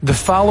The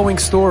following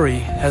story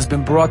has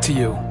been brought to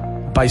you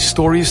by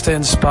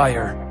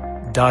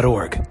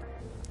StoriesToInspire.org.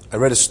 I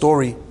read a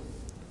story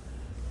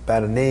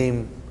about a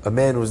man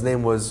whose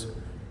name was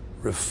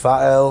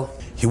Raphael.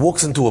 He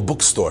walks into a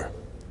bookstore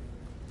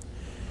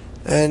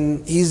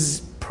and he's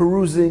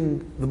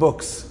perusing the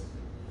books.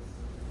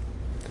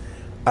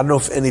 I don't know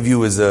if any of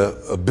you is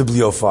a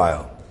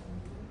bibliophile.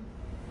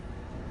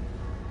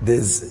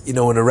 There's,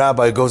 when a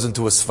rabbi goes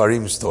into a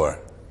Sfarim store,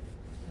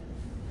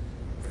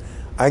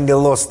 I can get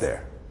lost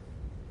there.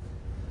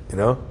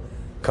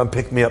 Come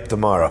pick me up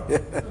tomorrow.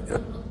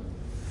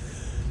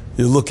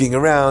 You're looking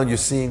around, you're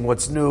seeing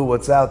what's new,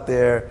 what's out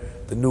there,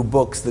 the new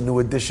books, the new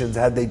editions,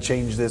 how'd they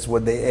change this,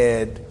 what'd they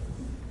add,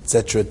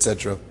 etc.,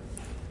 etc.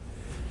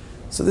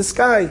 So this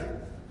guy,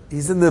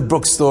 he's in the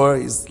bookstore,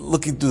 he's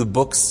looking through the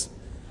books.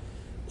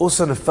 All of a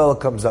sudden a fella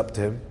comes up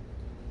to him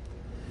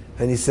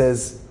and he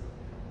says,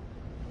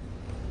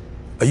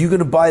 "Are you going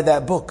to buy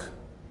that book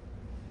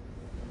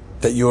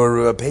that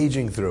you're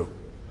paging through?"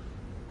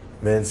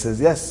 Man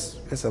says, yes,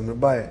 I'm going to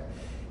buy it.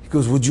 He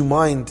goes, "Would you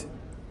mind,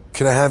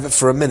 can I have it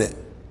for a minute?"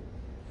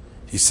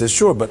 He says,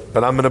 "Sure, but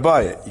I'm going to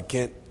buy it. You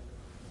can't."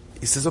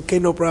 He says, "Okay,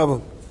 no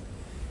problem."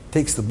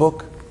 Takes the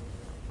book,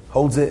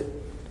 holds it,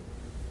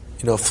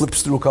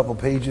 flips through a couple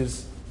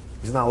pages.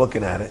 He's not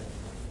looking at it.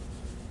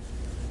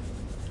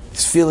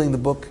 He's feeling the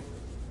book.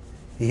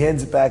 He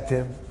hands it back to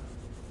him.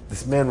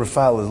 This man,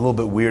 Raphael, is a little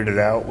bit weirded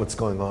out. What's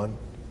going on?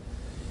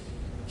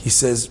 He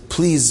says,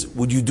 "Please,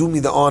 would you do me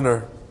the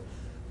honor?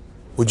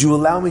 Would you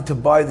allow me to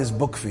buy this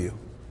book for you?"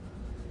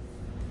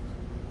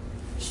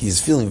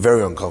 He's feeling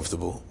very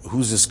uncomfortable.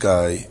 Who's this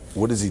guy?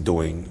 What is he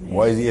doing?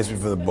 Why is he asking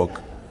for the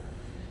book?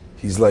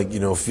 He's like,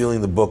 feeling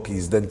the book.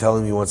 He's then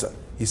telling me once.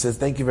 He says,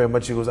 "Thank you very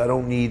much." He goes, I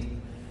don't need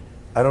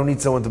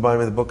someone to buy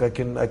me the book. I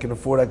can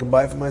afford, I can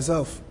buy it for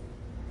myself.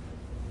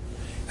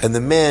 And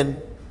the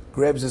man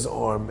grabs his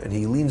arm and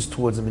he leans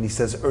towards him and he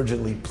says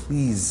urgently,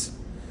 "Please,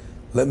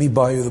 let me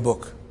buy you the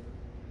book."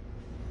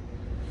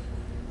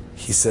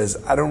 He says,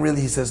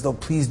 he says, "No,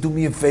 please do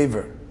me a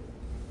favor.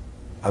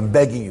 I'm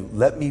begging you,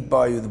 let me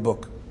buy you the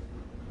book."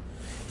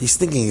 He's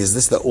thinking, is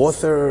this the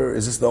author?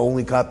 Is this the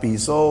only copy he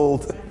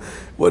sold?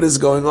 What is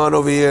going on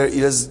over here?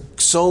 He is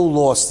so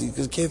lost, he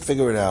can't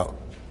figure it out.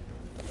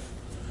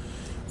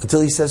 Until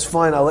he says,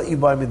 "Fine, I'll let you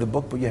buy me the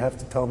book, but you have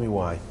to tell me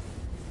why."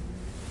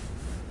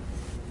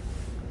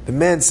 The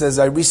man says,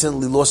 "I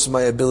recently lost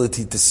my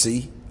ability to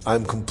see.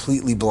 I'm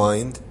completely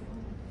blind.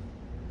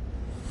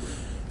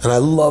 And I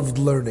loved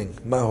learning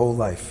my whole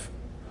life.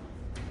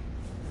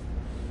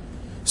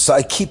 So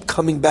I keep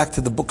coming back to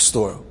the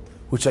bookstore,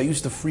 which I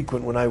used to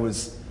frequent when I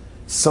was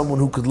someone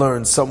who could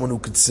learn, someone who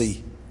could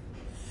see.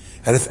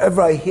 And if ever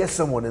I hear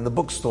someone in the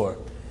bookstore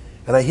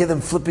and I hear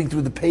them flipping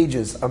through the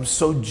pages, I'm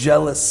so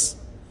jealous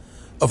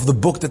of the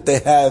book that they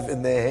have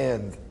in their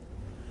hand,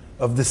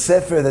 of the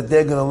sefer that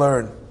they're going to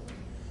learn.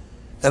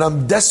 And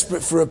I'm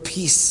desperate for a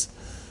piece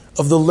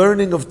of the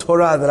learning of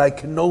Torah that I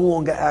can no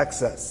longer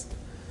access.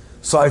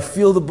 So I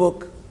feel the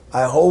book,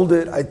 I hold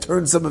it, I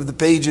turn some of the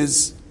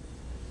pages,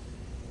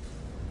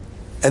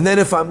 and then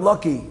if I'm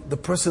lucky, the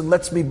person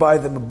lets me buy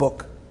them a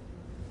book.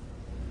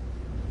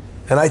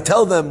 And I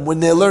tell them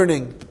when they're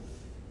learning,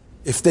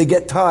 if they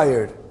get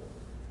tired,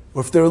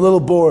 or if they're a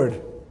little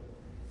bored,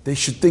 they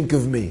should think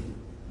of me."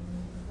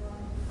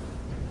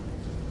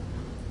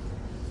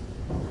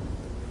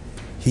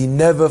 He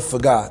never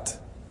forgot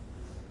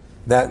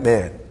that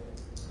man.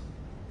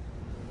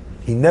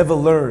 He never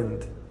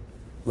learned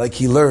like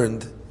he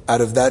learned out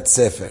of that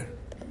sefer.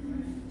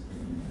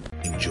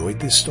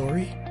 Enjoyed this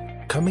story?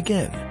 Come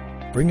again.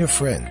 Bring a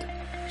friend.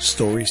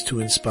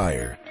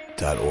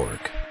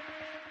 StoriesToInspire.org